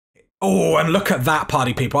Oh, and look at that,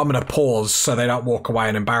 party people. I'm going to pause so they don't walk away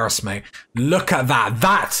and embarrass me. Look at that.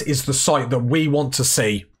 That is the sight that we want to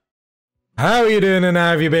see. How are you doing and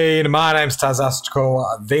how have you been? My name's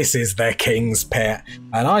Tazastical. This is the King's Pit.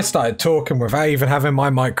 And I started talking without even having my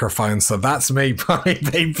microphone, so that's me, party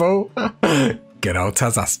people. Good old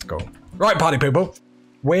Tazastical. Right, party people.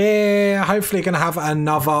 We're hopefully going to have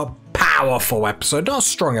another powerful episode. Not a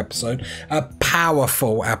strong episode, a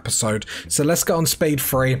powerful episode. So let's get on speed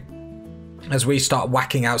 3 as we start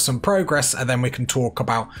whacking out some progress, and then we can talk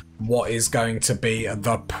about what is going to be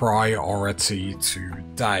the priority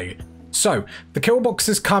today. So the kill box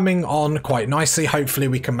is coming on quite nicely. Hopefully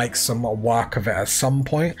we can make some work of it at some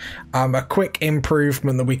point. A quick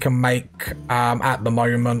improvement that we can make at the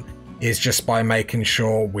moment is just by making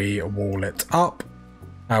sure we wall it up.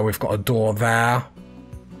 We've got a door there,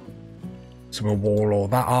 so we'll wall all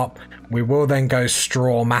that up. We will then go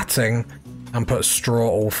straw matting and put straw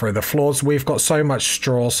all through the floors. We've got so much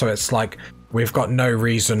straw, so it's like we've got no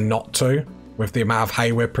reason not to with the amount of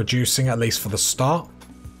hay we're producing, at least for the start.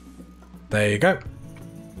 There you go.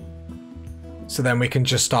 So then we can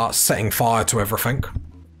just start setting fire to everything.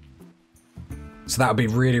 So that would be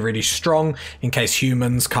really, really strong in case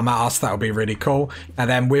humans come at us. That would be really cool. And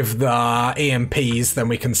then with the EMPs, then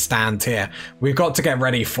we can stand here. We've got to get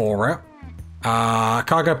ready for it.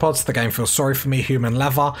 Cargo pods, the game feels sorry for me, human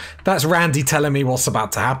leather. That's Randy telling me what's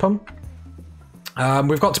about to happen.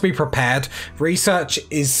 We've got to be prepared. Research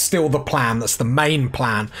is still the plan. That's the main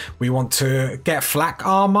plan. We want to get flak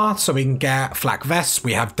armor so we can get flak vests.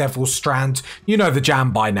 We have devil strand. You know the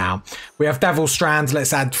jam by now. We have devil strand.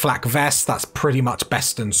 Let's add flak vest. That's pretty much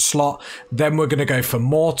best in slot. Then we're going to go for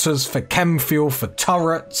mortars, for chem fuel, for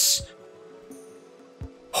turrets.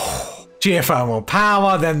 Geothermal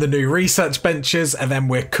power, then the new research benches, and then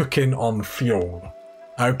we're cooking on fuel.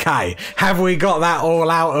 Okay, have we got that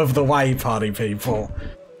all out of the way, party people?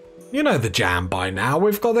 You know the jam by now.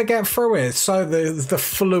 We've got to get through it. So the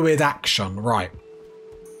fluid action, right.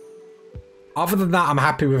 Other than that, I'm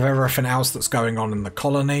happy with everything else that's going on in the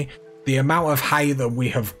colony. The amount of hay that we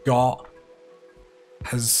have got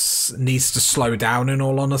needs to slow down, in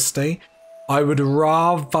all honesty. I would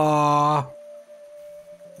rather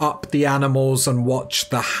up the animals and watch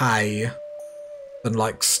the hay than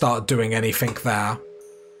like start doing anything there.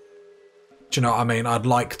 Do you know what I mean? I'd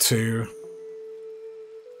like to,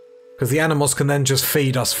 because the animals can then just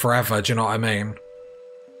feed us forever. Do you know what I mean?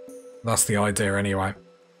 That's the idea anyway.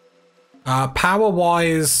 Power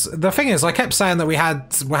wise, the thing is, I kept saying that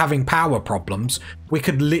we're having power problems. We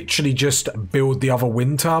could literally just build the other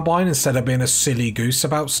wind turbine instead of being a silly goose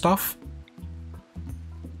about stuff.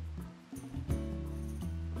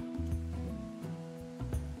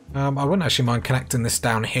 I wouldn't actually mind connecting this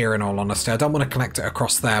down here, in all honesty. I don't want to connect it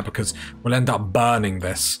across there because we'll end up burning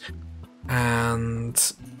this. And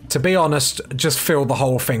to be honest, just fill the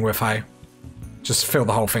whole thing with hay. Just fill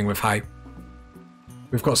the whole thing with hay.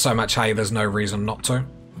 We've got so much hay, there's no reason not to.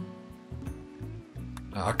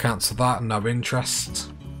 I'll cancel that, no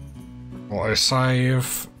interest. Auto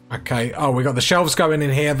save. Okay, oh, we got the shelves going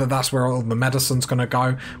in here, that's where all the medicine's going to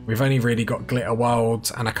go. We've only really got glitter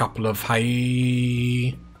world and a couple of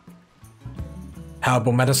hay...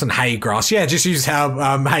 Herbal medicine, hay grass. Yeah, just use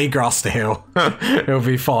hay grass to heal. It'll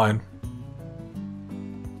be fine.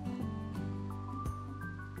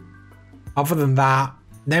 Other than that,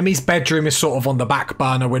 Nemi's bedroom is sort of on the back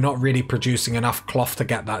burner. We're not really producing enough cloth to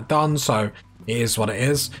get that done, so it is what it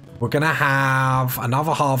is. We're going to have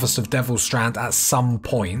another harvest of devil strand at some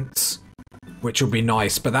point, which will be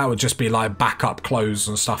nice, but that would just be like backup clothes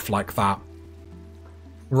and stuff like that.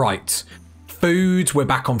 Right. Food, we're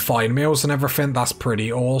back on fine meals and everything. That's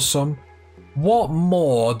pretty awesome. What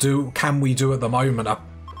more can we do at the moment?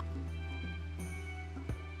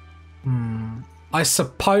 I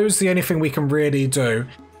suppose the only thing we can really do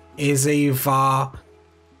is either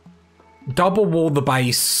double wall the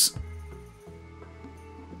base,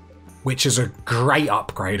 which is a great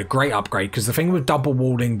upgrade, because the thing with double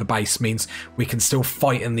walling the base means we can still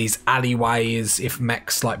fight in these alleyways if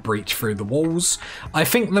mechs like breach through the walls. I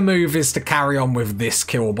think the move is to carry on with this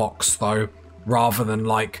kill box though, rather than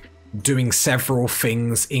like doing several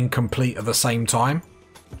things incomplete at the same time.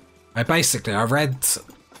 I read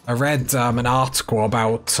an article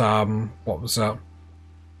about what was it?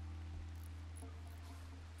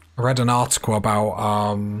 I read an article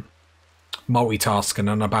about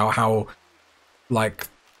multitasking and about how like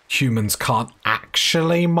humans can't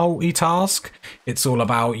actually multitask. It's all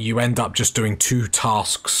about you end up just doing 2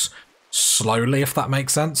 tasks slowly, if that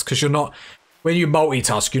makes sense, because you're not, when you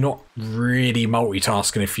multitask, you're not really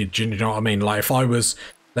multitasking, if you know what I mean. Like if I was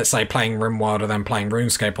let's say, playing Rimworld and then playing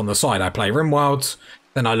RuneScape on the side. I play Rimworld,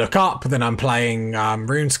 then I look up, then I'm playing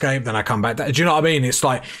RuneScape, then I come back. Do you know what I mean? It's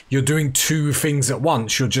like you're doing two things at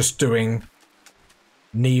once. You're just doing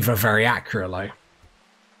neither very accurately.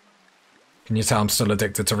 Can you tell I'm still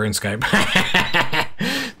addicted to RuneScape?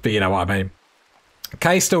 But you know what I mean.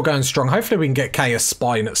 Kay's still going strong. Hopefully we can get Kay a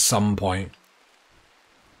spine at some point.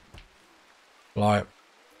 Like,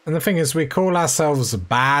 and the thing is, we call ourselves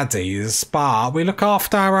baddies, but we look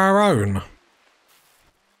after our own.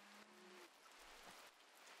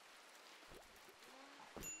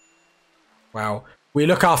 Well, we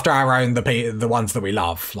look after our own, the ones that we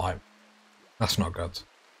love. Like, that's not good.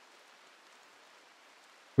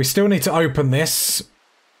 We still need to open this.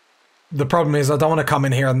 The problem is I don't want to come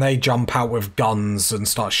in here and they jump out with guns and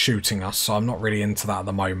start shooting us, so I'm not really into that at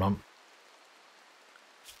the moment.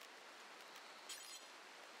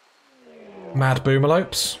 Mad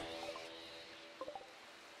boomalopes.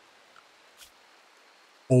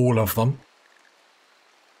 All of them.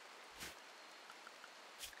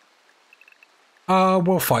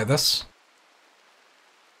 We'll fight this.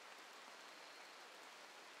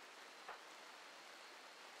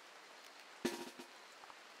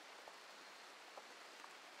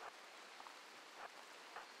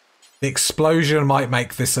 The explosion might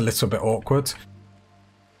make this a little bit awkward.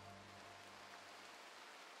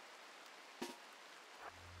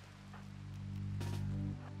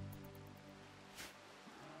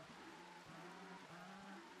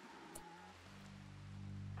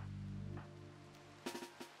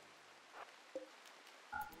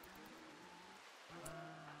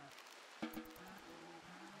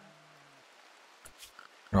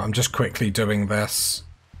 Right, I'm just quickly doing this.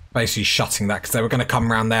 Basically shutting that because they were going to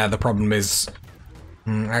come around there. The problem is,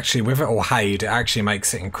 actually with it all hayed, it actually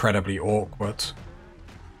makes it incredibly awkward.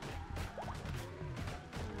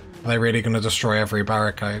 Are they really going to destroy every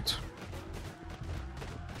barricade?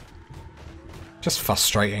 Just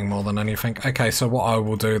frustrating more than anything. Okay, so what I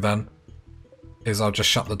will do then is I'll just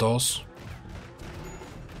shut the doors.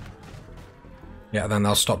 Yeah, then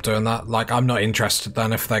they'll stop doing that. Like, I'm not interested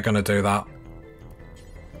then if they're going to do that.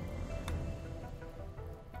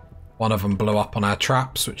 One of them blew up on our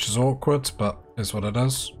traps, which is awkward, but is what it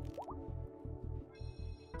is.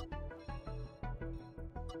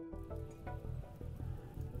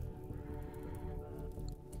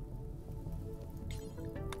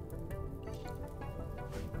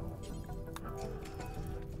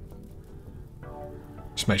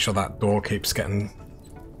 Just make sure that door keeps getting...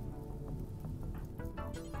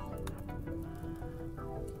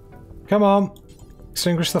 Come on!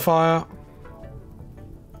 Extinguish the fire.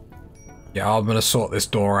 Yeah, I'm going to sort this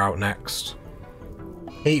door out next.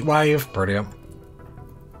 Heat wave, brilliant.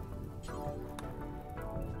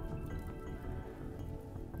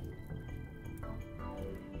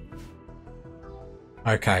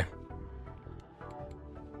 Okay.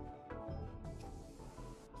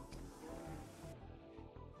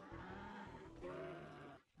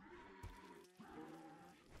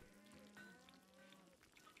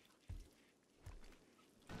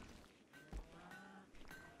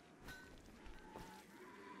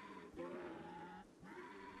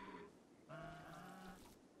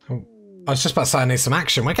 I was just about to say I need some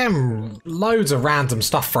action. We're getting loads of random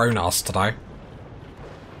stuff thrown at us today.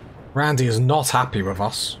 Randy is not happy with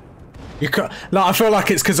us. You could, like, I feel like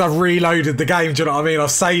it's because I've reloaded the game, do you know what I mean?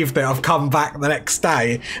 I've saved it, I've come back the next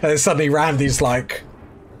day, and then suddenly Randy's like,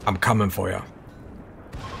 I'm coming for you.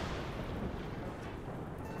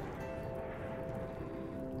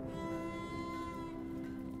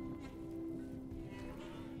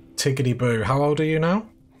 Tiggity boo. How old are you now?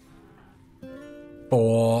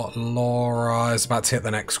 4. Laura is about to hit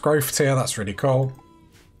the next growth tier. That's really cool.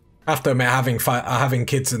 I have to admit, having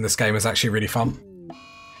kids in this game is actually really fun.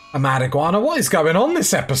 A mad iguana. What is going on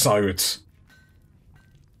this episode?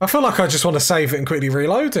 I feel like I just want to save it and quickly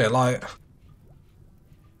reload it. Like,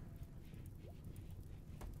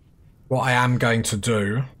 what I am going to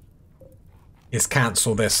do is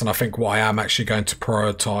cancel this, and I think what I am actually going to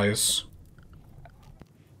prioritize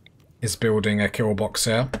is building a kill box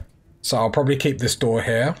here. So I'll probably keep this door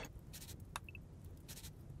here.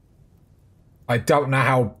 I don't know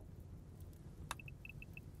how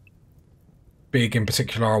big in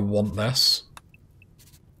particular I want this.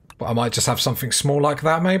 But I might just have something small like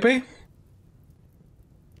that, maybe?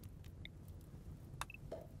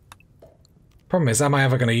 Problem is, am I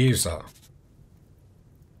ever going to use that?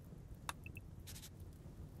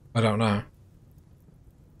 I don't know.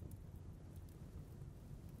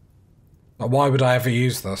 Like, why would I ever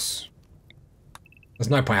use this? There's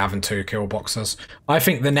no point having 2 kill boxes. I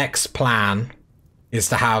think the next plan is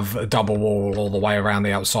to have a double wall all the way around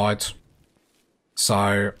the outside.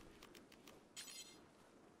 So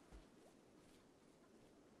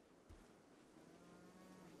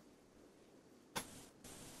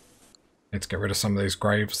need to get rid of some of these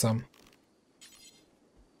graves then.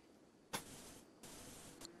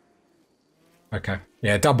 Okay.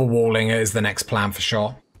 Yeah, double walling it is the next plan for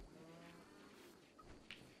sure.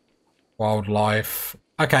 Wildlife.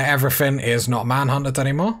 Okay, everything is not manhunted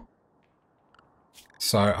anymore.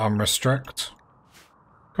 So unrestrict.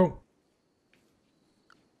 Cool.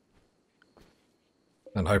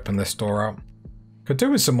 Then open this door up. Could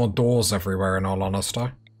do with some more doors everywhere in all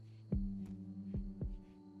honesty.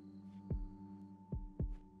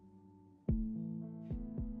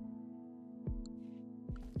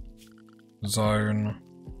 Zone.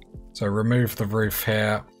 So remove the roof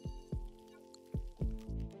here.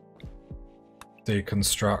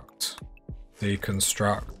 Deconstruct.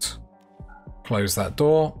 Deconstruct. Close that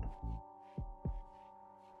door.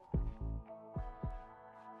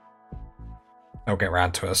 I'll get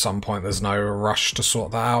round to it at some point. There's no rush to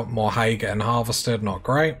sort that out. More hay getting harvested. Not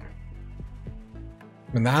great.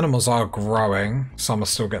 I mean, the animals are growing. Some are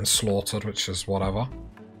still getting slaughtered, which is whatever.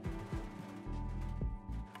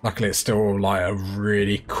 Luckily, it's still like a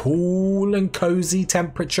really cool and cozy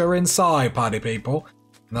temperature inside, party people.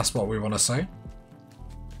 And that's what we want to see.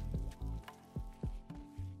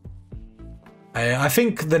 I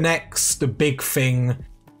think the next big thing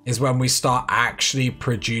is when we start actually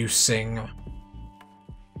producing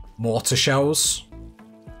mortar shells.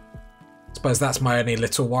 I suppose that's my only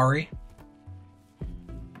little worry.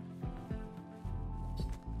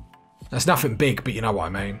 That's nothing big, but you know what I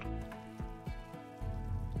mean.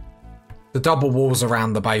 The double walls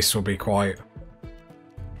around the base will be quite...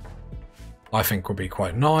 I think will be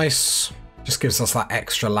quite nice. Just gives us that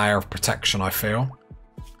extra layer of protection, I feel.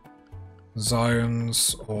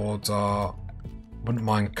 Zones, order. Wouldn't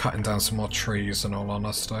mind cutting down some more trees in all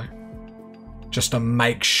honesty. Just to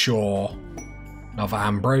make sure. Another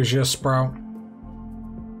ambrosia sprout.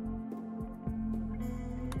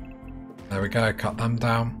 There we go, cut them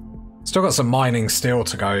down. Still got some mining steel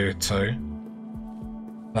to go to.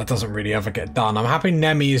 That doesn't really ever get done. I'm happy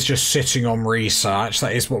Nemi is just sitting on research.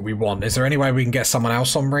 That is what we want. Is there any way we can get someone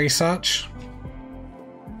else on research?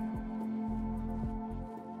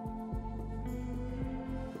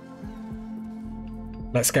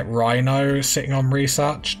 Let's get Rhino sitting on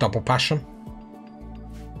research. Double passion.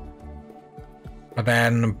 And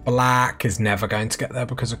then Black is never going to get there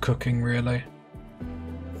because of cooking, really.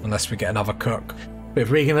 Unless we get another cook. But if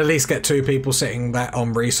we can at least get 2 people sitting there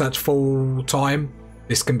on research full time,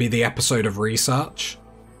 this can be the episode of research.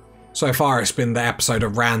 So far, it's been the episode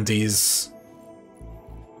of Randy's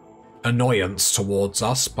annoyance towards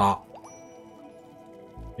us, but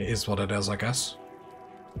it is what it is, I guess.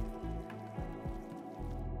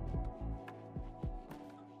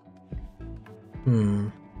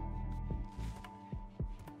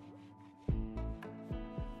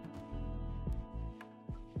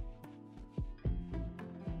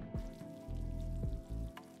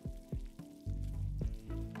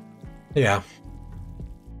 Yeah.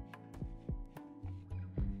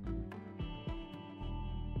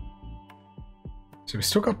 So we've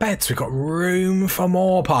still got beds. We've got room for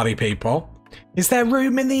more, party people. Is there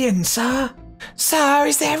room in the inn, sir? Sir,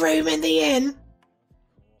 is there room in the inn?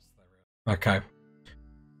 Okay.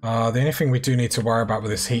 The only thing we do need to worry about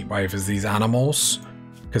with this heat wave is these animals.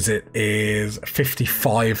 Because it is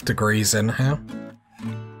 55 degrees in here.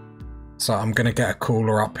 So I'm going to get a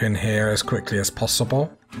cooler up in here as quickly as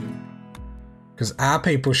possible. Because our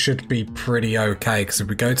people should be pretty okay, because if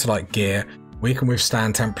we go to like gear, we can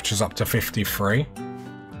withstand temperatures up to 53.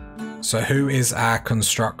 So who is our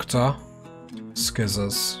constructor?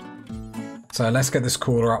 Skizzers. So let's get this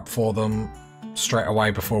cooler up for them straight away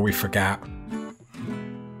before we forget.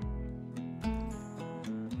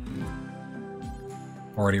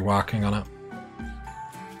 Already working on it.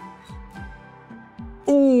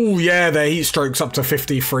 Ooh, yeah, their heat stroke's up to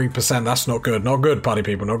 53%. That's not good. Not good, party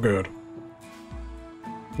people. Not good.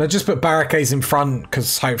 Let's just put barricades in front,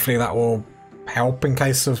 because hopefully that will help in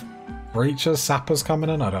case of breaches, sappers coming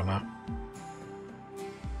in. I don't know.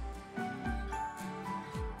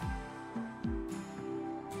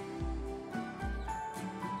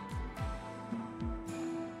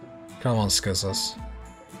 Come on, Skizzers.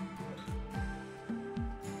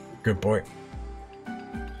 Good boy.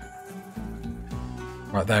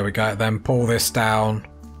 Right, there we go. Then pull this down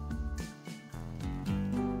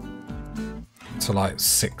to like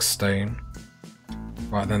 16.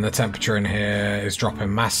 Right, then the temperature in here is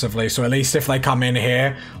dropping massively. So at least if they come in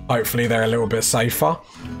here, hopefully they're a little bit safer.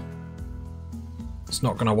 It's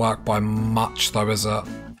not going to work by much though, is it?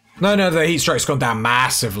 No, the heat stroke's gone down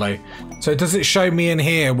massively. So does it show me in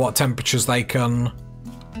here what temperatures they can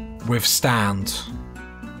withstand?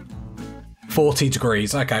 40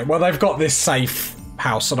 degrees. Okay, well, they've got this safe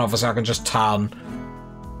house, and obviously I can just turn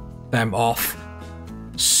them off.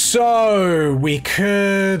 So we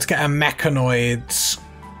could get a mechanoid.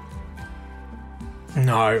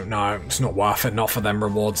 No, it's not worth it. Not for them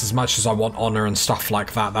rewards. As much as I want honor and stuff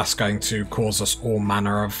like that, that's going to cause us all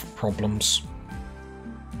manner of problems.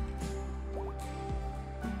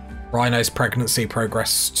 Rhino's pregnancy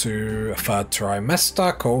progressed to a 3rd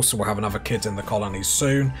trimester. Cool, so we'll have another kid in the colony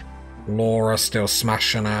soon. Laura still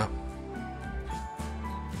smashing out.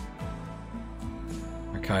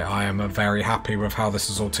 Okay, I am very happy with how this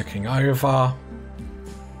is all ticking over.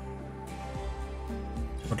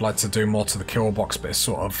 Would like to do more to the kill box, but it's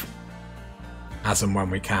sort of as and when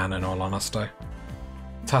we can, in all honesty.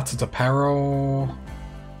 Tattered apparel.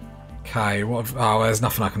 Okay, what? Oh, there's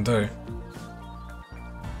nothing I can do.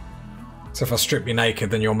 So if I strip you naked,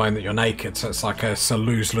 then you'll moan that you're naked. So it's like a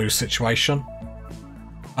lose-lose situation.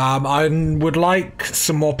 I would like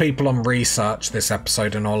some more people on research this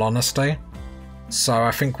episode, in all honesty. So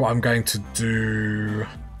I think what I'm going to do...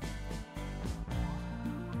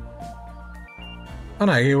 Oh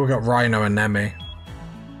no, we've got Rhino and Nemi.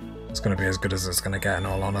 It's going to be as good as it's going to get, in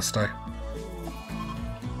all honesty.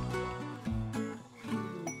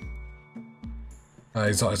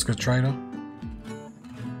 He's not as good trader.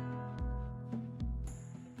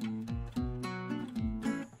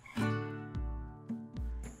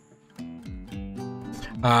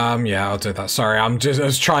 Yeah, I'll do that. Sorry, I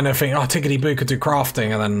was trying to think, oh, Tickety Boo could do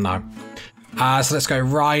crafting, and then no. So let's go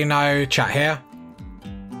Rhino, chat here.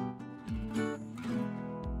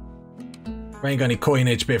 We ain't got any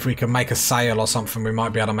coinage, but if we can make a sale or something, we might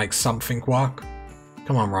be able to make something work.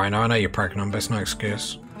 Come on, Rhino, I know you're pregnant, but it's no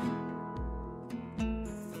excuse.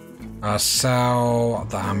 Sell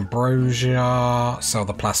the ambrosia, sell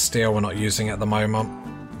the plasteel, we're not using it at the moment.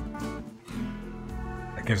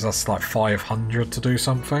 Gives us like 500 to do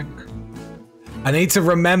something. I need to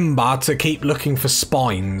remember to keep looking for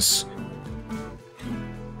spines,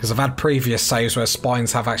 because I've had previous saves where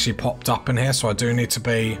spines have actually popped up in here, so I do need to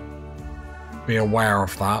be aware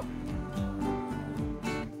of that.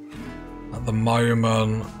 At the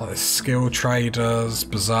moment, like skill traders,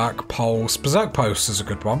 berserk pulse. Berserk pulse is a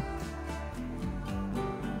good one.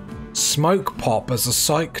 Smoke pop as a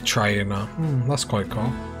psych trainer. That's quite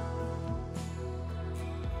cool.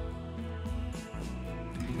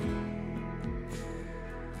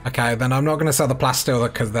 Okay, then I'm not going to sell the plasteel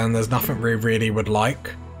because then there's nothing we really would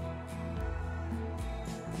like.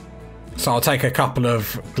 So I'll take a couple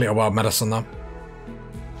of Glitter World medicine though.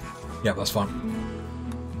 Yep, that's fine.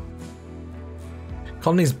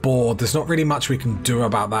 Colony's bored. There's not really much we can do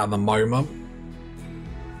about that at the moment.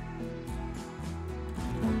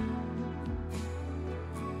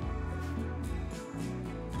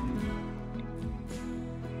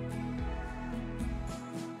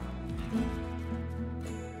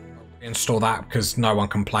 Install that because no one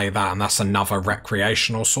can play that, and that's another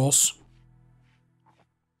recreational source.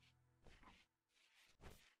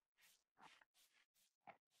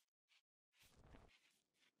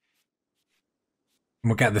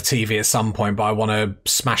 We'll get the TV at some point, but I want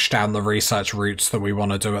to smash down the research routes that we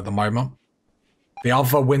want to do at the moment. The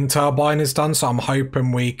other wind turbine is done, so I'm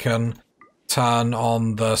hoping we can turn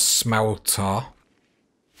on the smelter.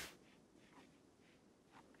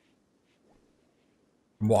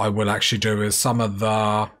 What I will actually do is some of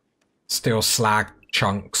the steel slag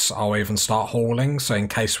chunks I'll even start hauling, so in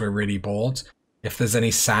case we're really bored. If there's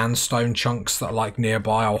any sandstone chunks that are like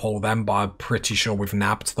nearby, I'll haul them, but I'm pretty sure we've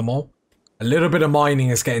nabbed them all. A little bit of mining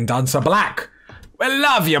is getting done, so Black! We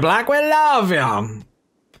love you, Black! We love you!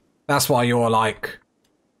 That's why you're like...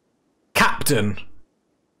 Captain!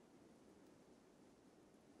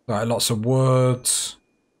 Right, lots of wood.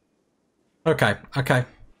 Okay, okay.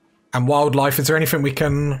 And wildlife, is there anything we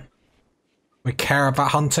care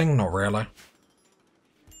about hunting? Not really.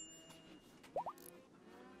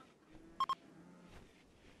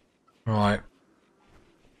 Right.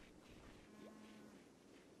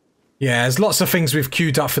 Yeah, there's lots of things we've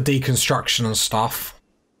queued up for deconstruction and stuff.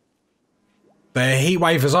 The heat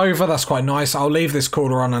wave is over, that's quite nice. I'll leave this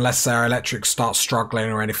cooler on unless our electric starts struggling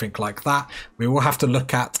or anything like that. We will have to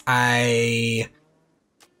look at a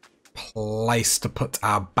place to put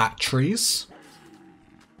our batteries.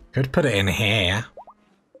 Could put it in here.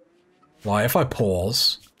 Like, if I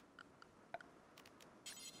pause.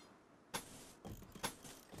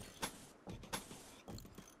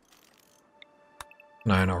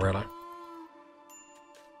 No, not really.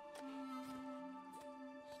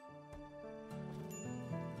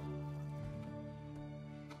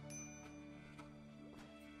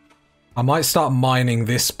 I might start mining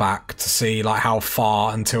this back to see like how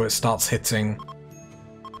far until it starts hitting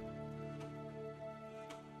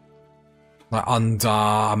like under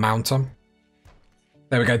a mountain.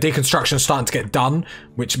 There we go. Deconstruction is starting to get done,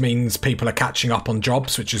 which means people are catching up on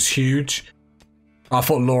jobs, which is huge. I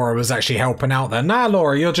thought Laura was actually helping out there. Nah,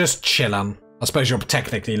 Laura, you're just chilling. I suppose you're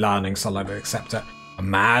technically learning, so I'll accept it. A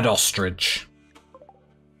mad ostrich.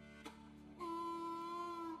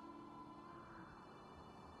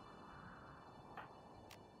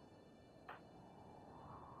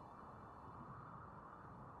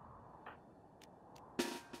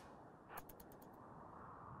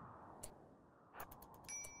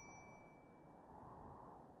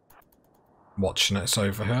 Watching it's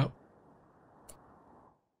over here.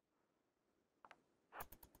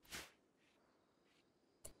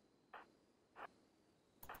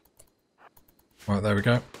 Right, there we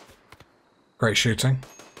go. Great shooting.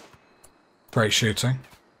 Great shooting.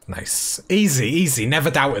 Nice. Easy, easy.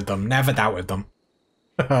 Never doubted them. Never doubted them.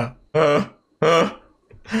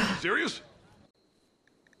 Serious?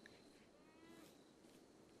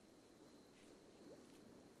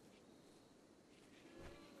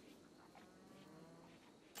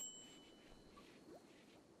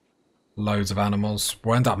 Loads of animals.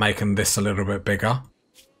 We'll end up making this a little bit bigger.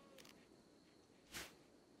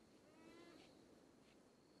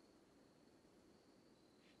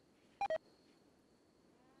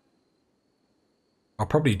 I'll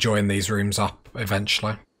probably join these rooms up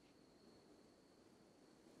eventually.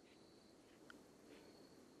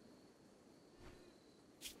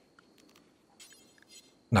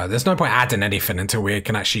 No, there's no point adding anything until we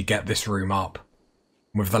can actually get this room up.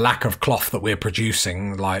 With the lack of cloth that we're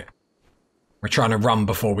producing, like, we're trying to run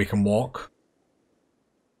before we can walk.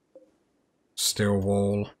 Steel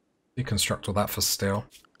wall. Deconstruct all that for steel.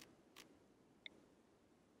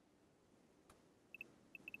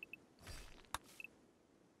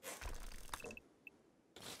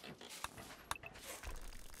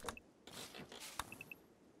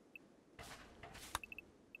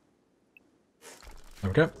 There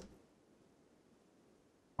we go.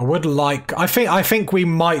 I would like... I think we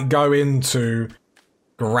might go into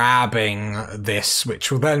grabbing this,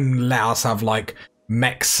 which will then let us have, like,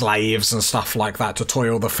 mech slaves and stuff like that to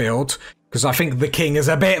toil the field. Because I think the king is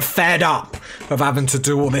a bit fed up of having to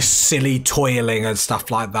do all this silly toiling and stuff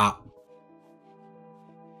like that.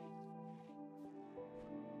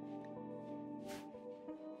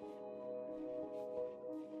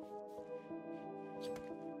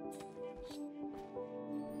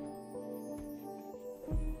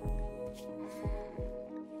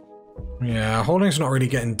 Yeah, holding's not really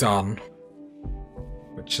getting done,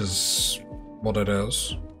 which is what it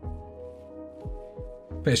is.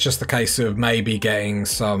 But it's just the case of maybe getting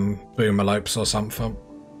some boomalopes or something.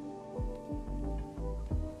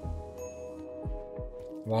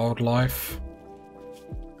 Wildlife.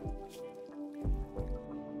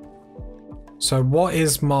 So what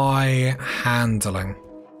is my handling?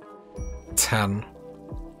 10.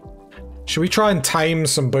 Should we try and tame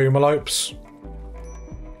some boomalopes?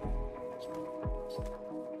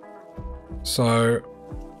 So,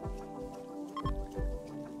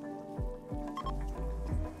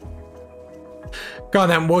 go on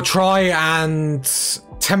then, we'll try and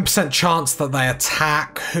 10% chance that they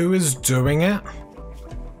attack. Who is doing it?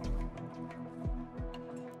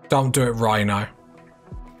 Don't do it, Rhino.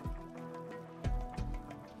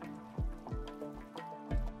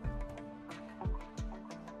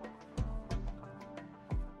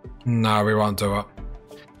 No, we won't do it.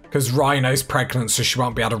 Because Rhino's pregnant, so she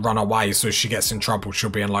won't be able to run away, so if she gets in trouble, she'll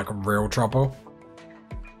be in, like, real trouble.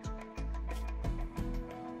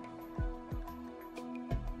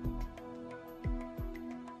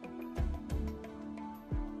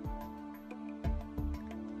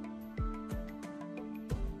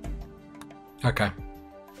 Okay.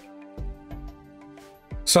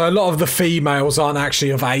 So a lot of the females aren't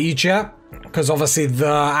actually of age yet. Because obviously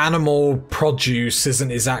the animal produce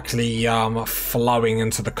isn't exactly flowing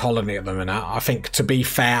into the colony at the minute. I think, to be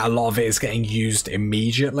fair, a lot of it is getting used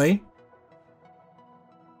immediately.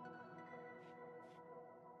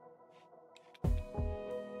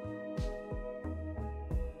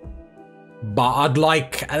 But I'd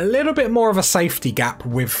like a little bit more of a safety gap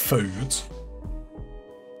with food.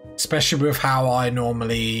 Especially with how I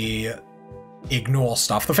normally ignore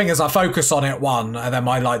stuff. The thing is, I focus on it one, and then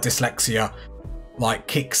my like dyslexia like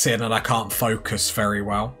kicks in and I can't focus very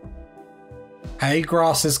well. Hay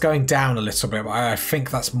grass is going down a little bit, but I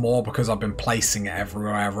think that's more because I've been placing it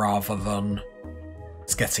everywhere rather than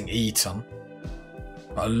it's getting eaten.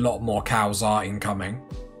 But a lot more cows are incoming.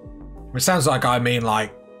 Which sounds like I mean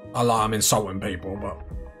like I'm insulting people, but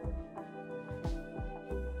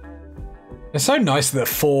It's so nice that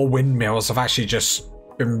 4 windmills have actually just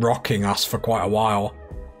been rocking us for quite a while.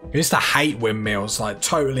 We used to hate windmills, like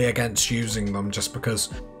totally against using them just because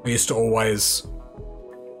we used to always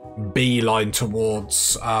beeline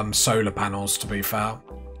towards solar panels, to be fair.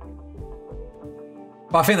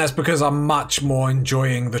 But I think that's because I'm much more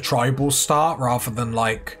enjoying the tribal start rather than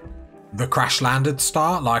like the crash landed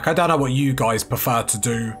start. Like, I don't know what you guys prefer to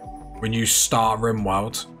do when you start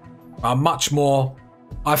Rimworld. I'm much more,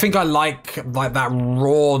 I think I like that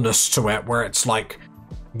rawness to it where it's like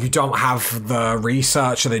you don't have the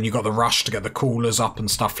research and then you got the rush to get the coolers up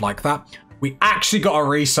and stuff like that. We actually got our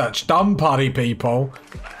research done, party people.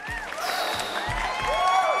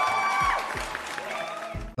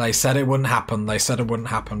 They said it wouldn't happen. They said it wouldn't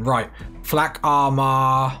happen. Right. Flak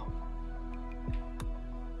armor.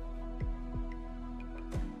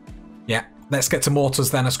 Yeah. Let's get to mortars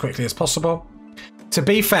then as quickly as possible. To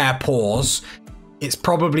be fair, pause. It's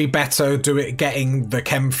probably better getting the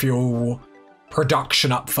chem fuel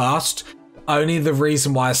production up first. Only the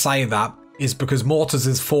reason why I say that is because mortars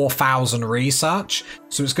is 4,000 research.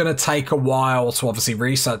 So it's going to take a while to obviously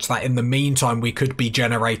research that. In the meantime, we could be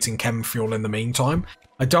generating chem fuel in the meantime.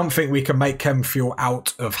 I don't think we can make chem fuel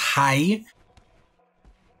out of hay.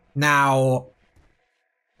 Now,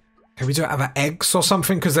 can we do it out of eggs or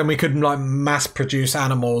something? Because then we could like mass produce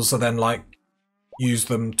animals and then like use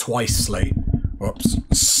them twicely. Whoops.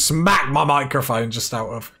 Smack my microphone just out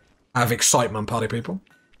of excitement, party people.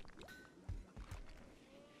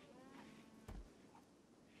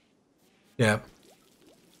 Yeah.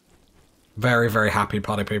 Very, very happy,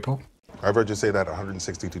 party people. I've heard you say that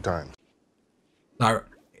 162 times. No.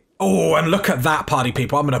 Oh, and look at that, party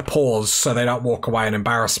people. I'm going to pause so they don't walk away and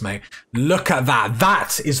embarrass me. Look at that.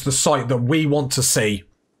 That is the sight that we want to see.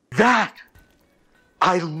 That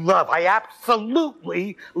I love. I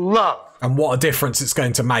absolutely love. And what a difference it's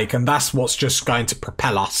going to make. And that's what's just going to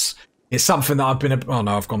propel us. It's something that I've been... Oh,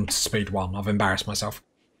 no, I've gone to speed 1. I've embarrassed myself.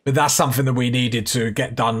 But that's something that we needed to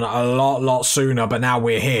get done a lot sooner. But now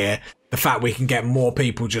we're here. The fact we can get more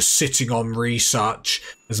people just sitting on research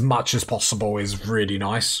as much as possible is really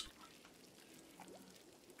nice.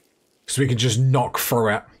 Because we can just knock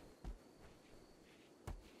through it.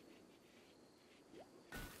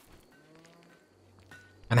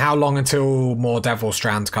 And how long until more Devil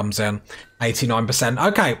Strand comes in? 89%.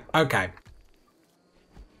 Okay, okay.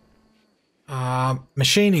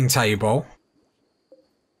 Machining table.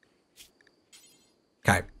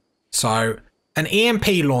 Okay, so an EMP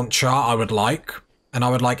launcher I would like. And I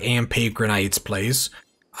would like EMP grenades, please.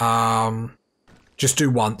 Just do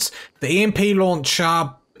once. The EMP launcher,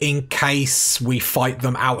 in case we fight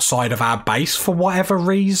them outside of our base for whatever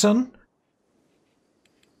reason.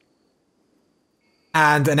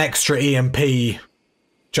 And an extra EMP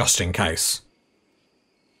just in case.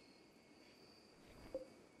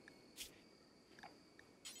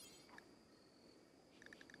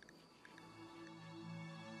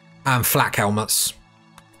 And flak helmets.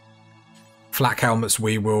 Flak helmets,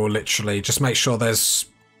 we will literally just make sure there's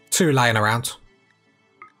 2 laying around.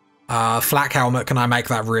 Flak helmet, can I make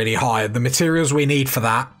that really high? The materials we need for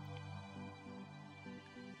that.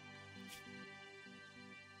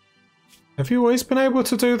 Have you always been able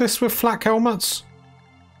to do this with flak helmets?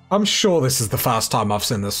 I'm sure this is the first time I've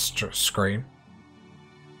seen this screen.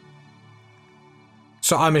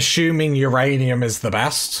 So I'm assuming uranium is the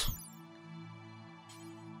best.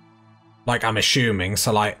 Like, I'm assuming.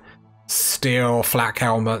 So, like, steel, flak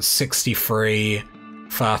helmet, 63,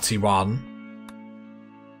 31.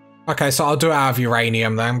 Okay, so I'll do it out of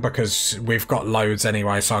uranium then, because we've got loads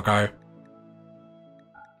anyway, so I'll go.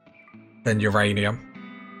 Then uranium.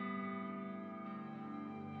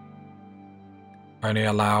 Only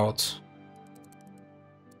allowed.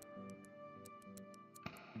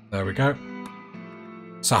 There we go.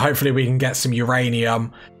 So hopefully we can get some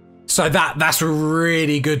uranium. So that's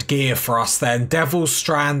really good gear for us then. Devil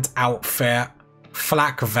Strand outfit,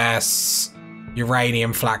 flak vests,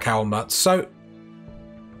 uranium flak helmet. So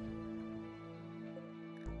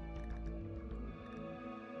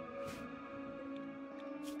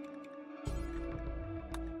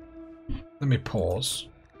let me pause.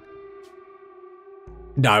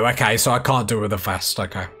 No, okay, so I can't do it with a vest,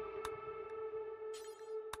 okay.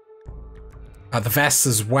 The vest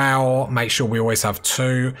as well, make sure we always have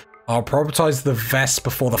 2. I'll prioritize the vest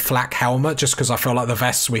before the flak helmet, just because I feel like the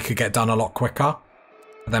vests we could get done a lot quicker.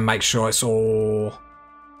 And then make sure it's all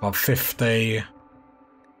above 50.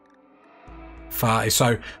 30.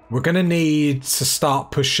 So we're going to need to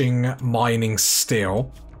start pushing mining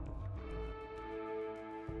steel.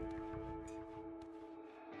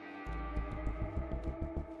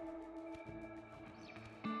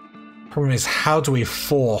 Problem is, how do we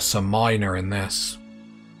force a miner in this?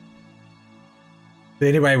 The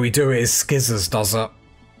only way we do it is Skizzers does it.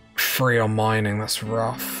 Free on mining, that's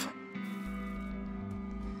rough.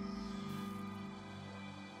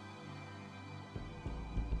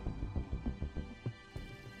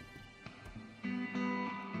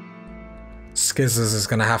 Skizzers is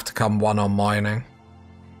going to have to come 1 on mining.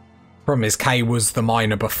 Problem is, Kay was the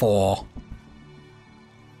miner before.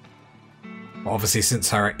 Obviously,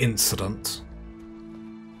 since her incident.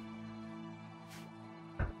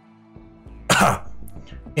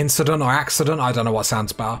 Incident or accident? I don't know what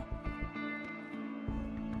sounds better.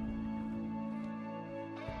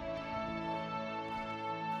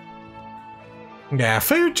 Yeah,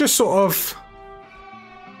 food just sort of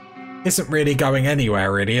isn't really going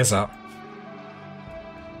anywhere, really, is it?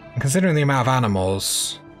 Considering the amount of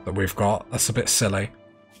animals that we've got, that's a bit silly.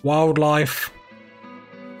 Wildlife.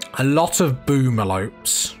 A lot of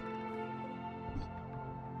boomalopes.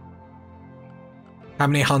 How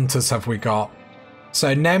many hunters have we got?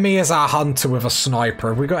 So Nemi is our hunter with a sniper.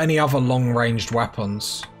 Have we got any other long-ranged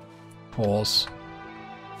weapons? Pause.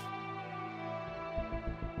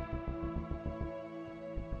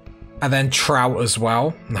 And then Trout as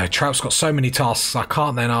well. No, Trout's got so many tasks. I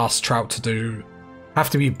can't then ask Trout to do... Have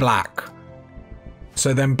to be Black.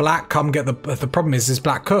 So then Black come get the problem is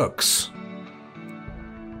Black cooks.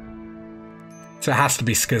 So it has to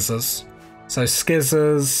be Skizzers. So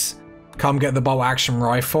Skizzers, come get the bolt action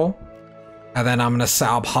rifle. And then I'm going to set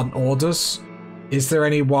up hunt orders. Is there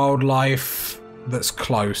any wildlife that's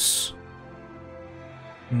close?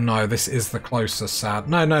 No, this is the closest, sad.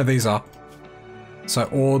 No, these are. So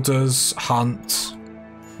orders, hunt.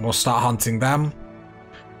 We'll start hunting them.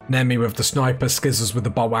 Nemi with the sniper, Skizzers with the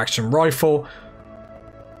bolt action rifle.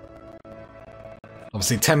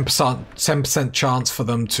 Obviously 10% chance for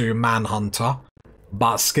them to manhunter.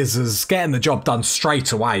 But Skizzers getting the job done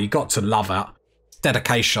straight away. You got to love it.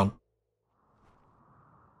 Dedication.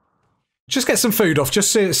 Just get some food off.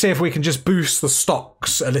 Just see if we can just boost the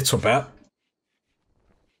stocks a little bit.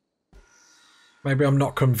 Maybe I'm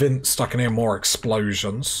not convinced I can hear more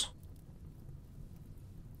explosions.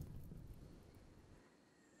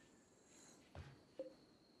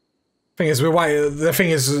 The thing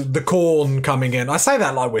is, the corn coming in. I say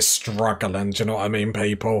that like we're struggling, do you know what I mean,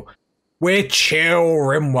 people? We're chill,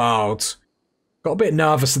 Rimworld. Got a bit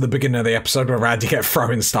nervous at the beginning of the episode where Randy kept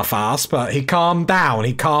throwing stuff at us, but he calmed down.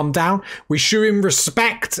 He calmed down. We show him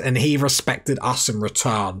respect, and he respected us in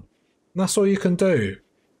return. And that's all you can do.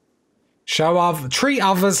 Treat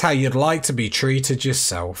others how you'd like to be treated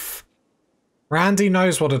yourself. Randy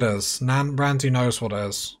knows what it is. Randy knows what it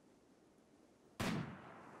is.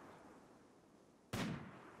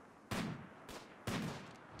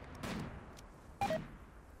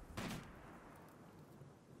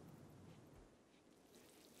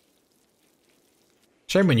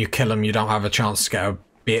 Shame when you kill them you don't have a chance to get a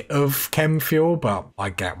bit of chem fuel, but I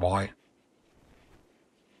get why.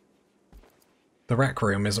 The rec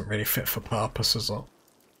room isn't really fit for purpose, is it?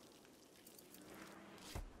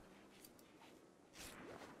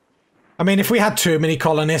 I mean, if we had too many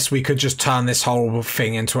colonists, we could just turn this whole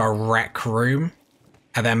thing into a rec room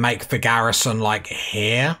and then make the garrison like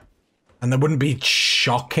here. And that wouldn't be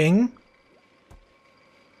shocking.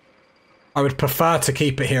 I would prefer to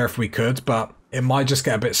keep it here if we could, but it might just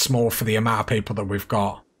get a bit small for the amount of people that we've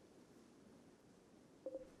got.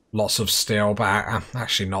 Lots of steel, but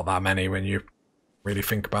actually not that many when you really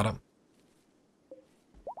think about it.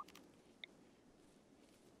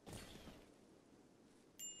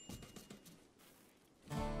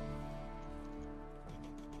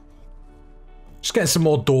 Just getting some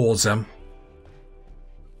more doors in.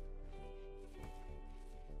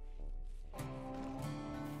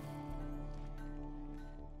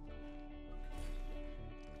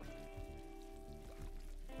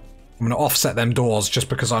 I'm going to offset them doors just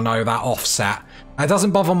because I know that offset. It doesn't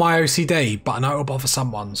bother my OCD, but I know it'll bother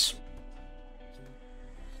someone's.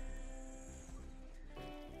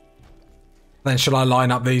 Then shall I line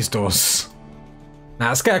up these doors? Now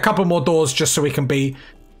let's get a couple more doors just so we can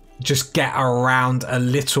just get around a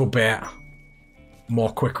little bit more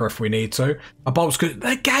quicker if we need to. A bolt's good.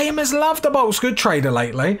 The game has loved a bolt's good trader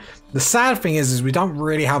lately. The sad thing is we don't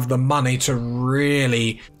really have the money to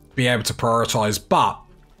really be able to prioritize, but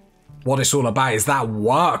what it's all about is that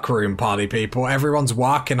workroom, party people. Everyone's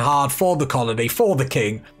working hard for the colony, for the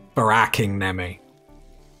king, for our King Nemi.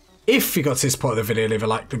 If you got to this point of the video, leave a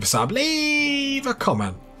like, leave a sub, leave a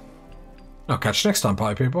comment. I'll catch you next time,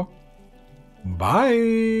 party people. Bye.